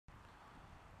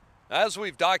As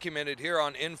we've documented here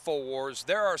on Infowars,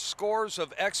 there are scores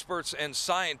of experts and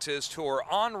scientists who are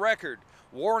on record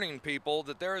warning people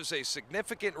that there is a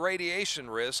significant radiation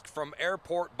risk from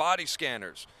airport body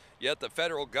scanners. Yet the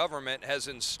federal government has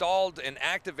installed and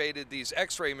activated these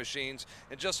X-ray machines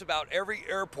in just about every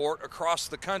airport across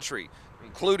the country,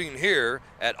 including here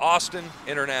at Austin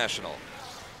International.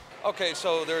 Okay,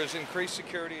 so there's increased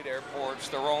security at airports.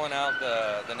 They're rolling out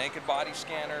the naked body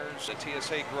scanners, the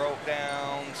TSA grope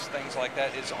downs, things like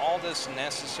that. Is all this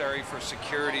necessary for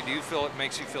security? Do you feel it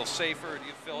makes you feel safer? Do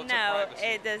you feel it's a privacy? No,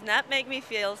 it does not make me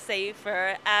feel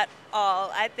safer at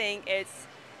all. I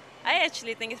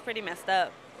actually think it's pretty messed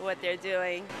up what they're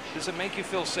doing. Does it make you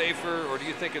feel safer, or do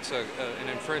you think it's an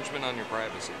infringement on your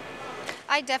privacy?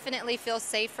 I definitely feel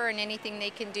safer, and anything they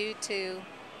can do to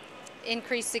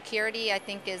increase security, I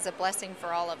think, is a blessing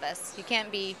for all of us. You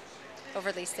can't be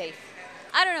overly safe.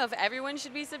 I don't know if everyone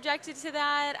should be subjected to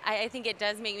that. I think it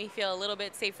does make me feel a little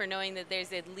bit safer knowing that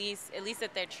there's at least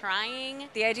that they're trying.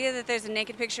 The idea that there's a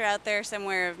naked picture out there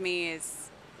somewhere of me is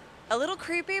a little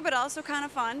creepy, but also kind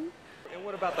of fun. And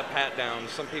what about the pat downs?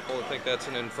 Some people think that's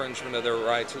an infringement of their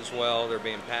rights as well. They're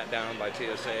being pat down by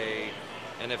TSA,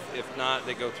 and if not,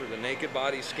 they go through the naked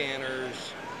body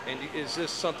scanners. And is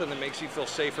this something that makes you feel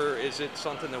safer? Is it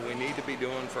something that we need to be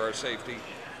doing for our safety?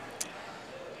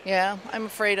 Yeah, I'm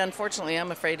afraid, unfortunately, I'm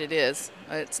afraid it is.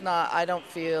 It's not, I don't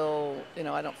feel,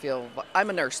 I'm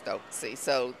a nurse though, see,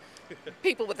 so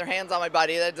people with their hands on my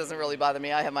body, that doesn't really bother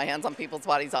me. I have my hands on people's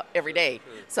bodies every day.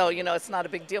 So, it's not a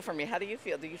big deal for me. How do you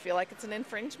feel? Do you feel like it's an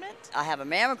infringement? I have a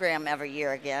mammogram every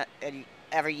year,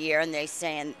 and they're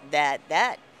saying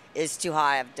that is too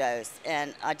high of dose,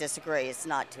 and I disagree. It's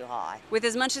not too high. With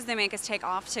as much as they make us take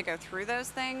off to go through those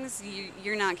things,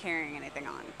 you're not carrying anything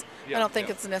on. I don't think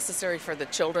it's necessary for the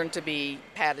children to be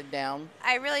patted down.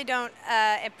 I really don't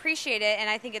appreciate it, and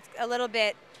I think it's a little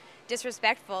bit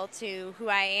disrespectful to who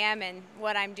I am and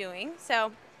what I'm doing.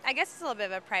 So I guess it's a little bit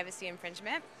of a privacy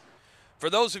infringement. For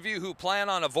those of you who plan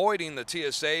on avoiding the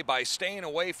TSA by staying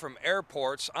away from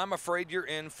airports, I'm afraid you're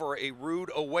in for a rude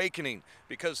awakening,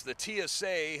 because the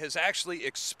TSA has actually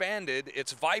expanded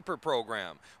its VIPR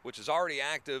program, which is already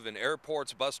active in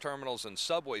airports, bus terminals, and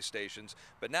subway stations,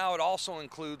 but now it also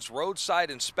includes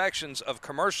roadside inspections of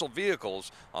commercial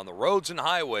vehicles on the roads and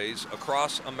highways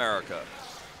across America.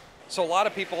 So a lot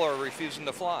of people are refusing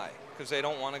to fly because they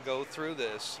don't want to go through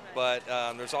this, but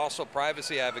there's also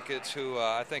privacy advocates who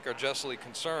I think are justly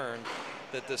concerned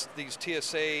that these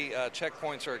TSA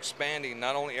checkpoints are expanding,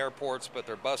 not only airports, but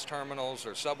their bus terminals,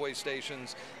 their subway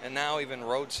stations, and now even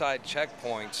roadside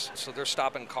checkpoints. So they're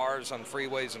stopping cars on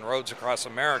freeways and roads across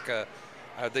America.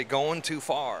 Are they going too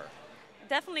far?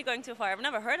 Definitely going too far. I've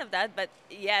never heard of that, but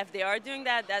yeah, if they are doing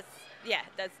that,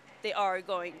 they are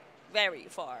going very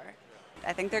far.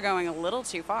 I think they're going a little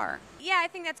too far. Yeah, I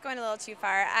think that's going a little too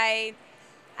far. I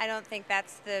don't think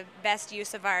that's the best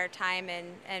use of our time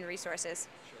and resources.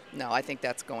 No, I think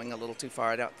that's going a little too far.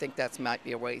 I don't think that might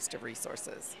be a waste of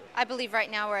resources. I believe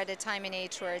right now we're at a time and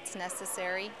age where it's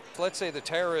necessary. Let's say the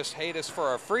terrorists hate us for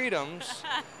our freedoms,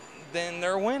 then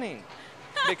they're winning.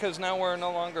 Because now we're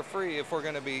no longer free if we're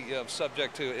going to be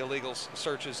subject to illegal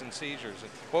searches and seizures.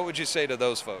 What would you say to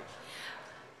those folks?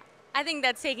 I think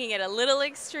that's taking it a little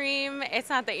extreme. It's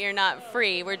not that you're not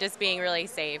free, we're just being really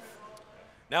safe.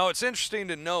 Now, it's interesting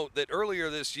to note that earlier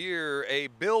this year, a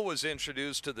bill was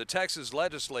introduced to the Texas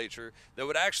legislature that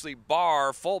would actually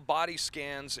bar full body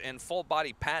scans and full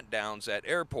body pat downs at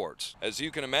airports. As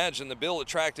you can imagine, the bill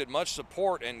attracted much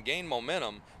support and gained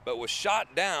momentum, but was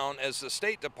shot down as the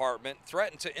State Department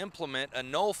threatened to implement a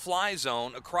no-fly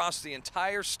zone across the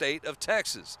entire state of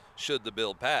Texas, should the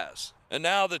bill pass. And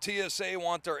now the TSA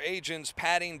want their agents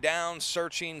patting down,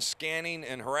 searching, scanning,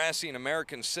 and harassing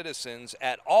American citizens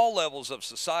at all levels of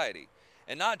society,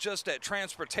 and not just at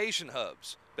transportation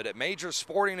hubs, but at major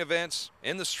sporting events,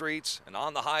 in the streets, and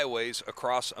on the highways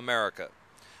across America.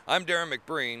 I'm Darrin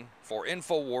McBreen for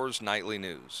Infowars Nightly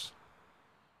News.